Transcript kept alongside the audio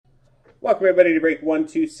Welcome everybody to break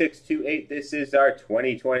 12628. This is our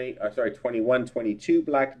 21-22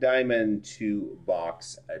 Black Diamond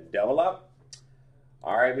 2-box double up.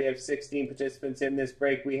 All right, we have 16 participants in this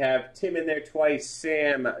break. We have Tim in there twice,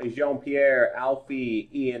 Sam, Jean-Pierre, Alfie,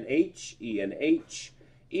 Ian H, Ian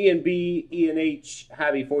B, Ian H,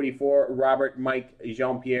 Javi 44, Robert, Mike,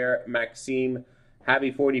 Jean-Pierre, Maxime,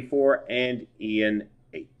 Javi 44, and Ian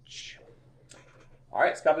H. All right,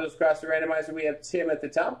 let's copy those across the randomizer. We have Tim at the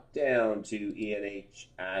top, down to Ian H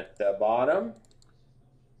at the bottom.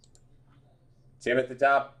 Tim at the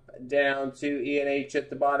top, down to Ian H at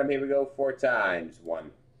the bottom. Here we go, 4 times. 1,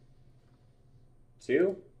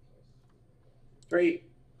 2, 3,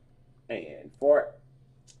 and 4.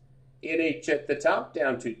 Ian H at the top,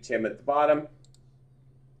 down to Tim at the bottom.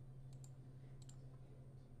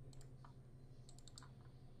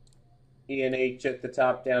 Ian H at the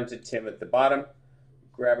top, down to Tim at the bottom.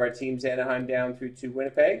 Grab our teams, Anaheim down through to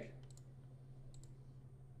Winnipeg.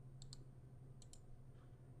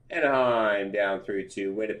 Anaheim down through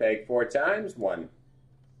to Winnipeg 4 times. 1,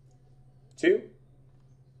 2,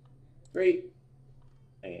 3,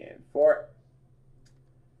 and 4.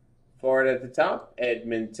 Florida at the top,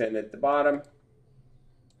 Edmonton at the bottom.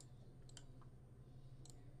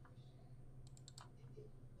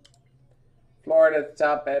 Florida at the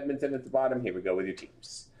top, Edmonton at the bottom. Here we go with your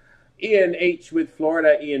teams. Ian H with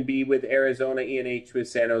Florida, Ian B with Arizona, Ian H with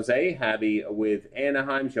San Jose, Javi with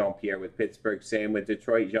Anaheim, Jean-Pierre with Pittsburgh, Sam with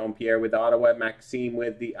Detroit, Jean-Pierre with Ottawa, Maxime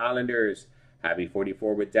with the Islanders, Javi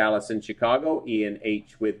 44 with Dallas and Chicago, Ian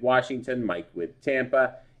H with Washington, Mike with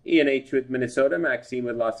Tampa, Ian H with Minnesota, Maxime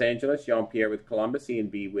with Los Angeles, Jean-Pierre with Columbus, Ian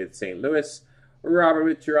B with St. Louis, Robert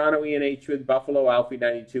with Toronto, Ian H with Buffalo, Alfie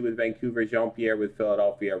 92 with Vancouver, Jean-Pierre with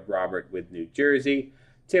Philadelphia, Robert with New Jersey,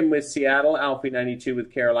 Tim with Seattle, Alfie 92 with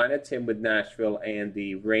Carolina, Tim with Nashville and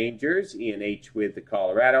the Rangers, Ian H with the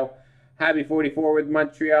Colorado, Javi 44 with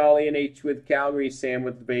Montreal, Ian H with Calgary, Sam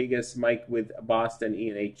with Vegas, Mike with Boston,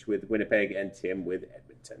 Ian H with Winnipeg, and Tim with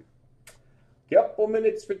Edmonton. Couple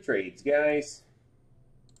minutes for trades, guys.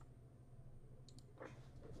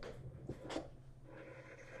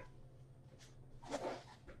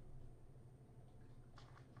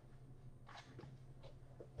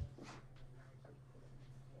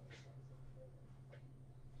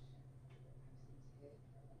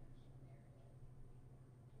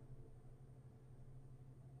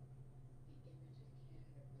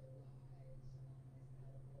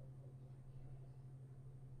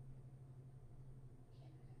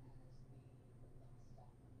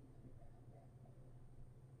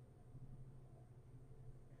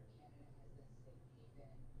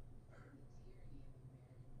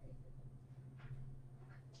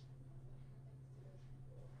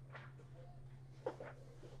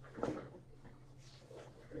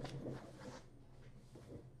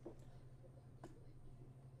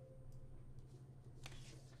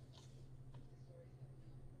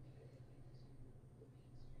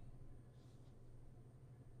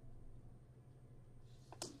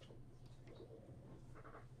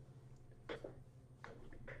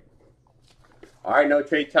 All right, no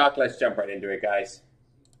trade talk. Let's jump right into it, guys.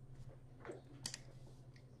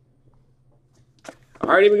 All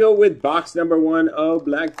right, here we go with box number 1 of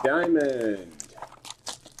Black Diamond.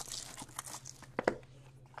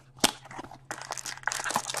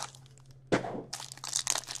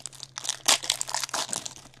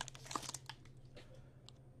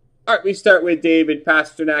 All right, we start with David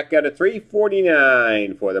Pastrnak out of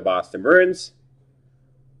 349 for the Boston Bruins.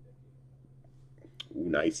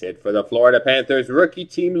 Nice hit for the Florida Panthers. Rookie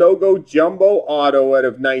team logo jumbo auto out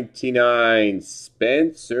of 99.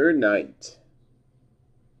 Spencer Knight.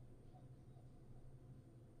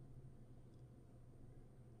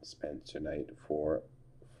 Spencer Knight for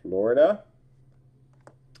Florida.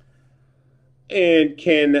 And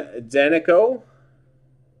Ken Danico.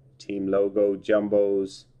 Team logo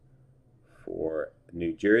jumbos for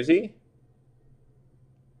New Jersey.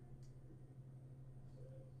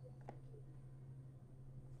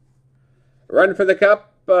 Run for the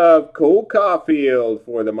cup of Cole Caulfield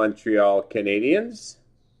for the Montreal Canadiens.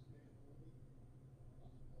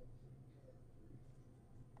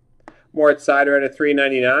 Mort Sider at a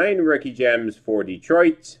 $3.99. Rookie gems for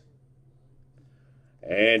Detroit.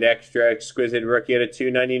 And extra exquisite rookie at a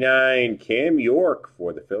 $2.99. Cam York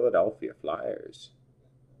for the Philadelphia Flyers.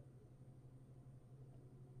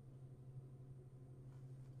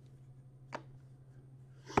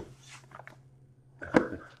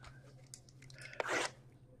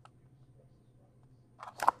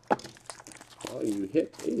 Oh, you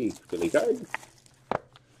hit a Philly card.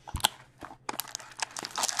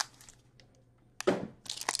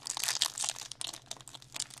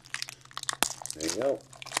 There you go.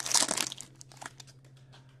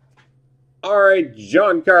 All right,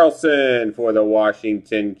 John Carlson for the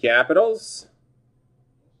Washington Capitals.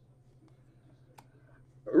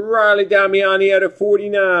 Riley Damiani out of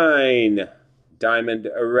 49. Diamond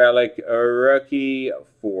Relic rookie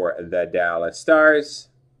for the Dallas Stars.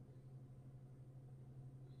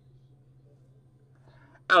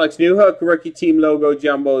 Alex Newhook, rookie team logo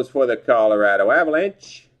jumbos for the Colorado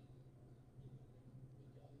Avalanche.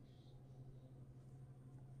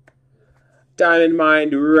 Diamond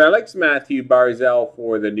Mind Relics, Matthew Barzal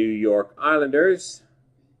for the New York Islanders.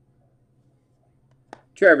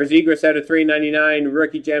 Trevor Zegras out of 399,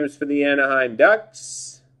 rookie gems for the Anaheim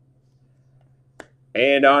Ducks.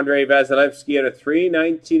 And Andrei Vasilevsky out of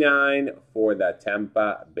 399 for the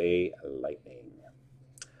Tampa Bay Lightning.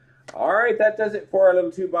 All right, that does it for our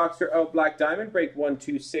little 2-boxer of Black Diamond. Break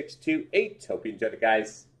 12628. Hope you enjoyed it,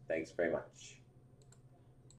 guys. Thanks very much.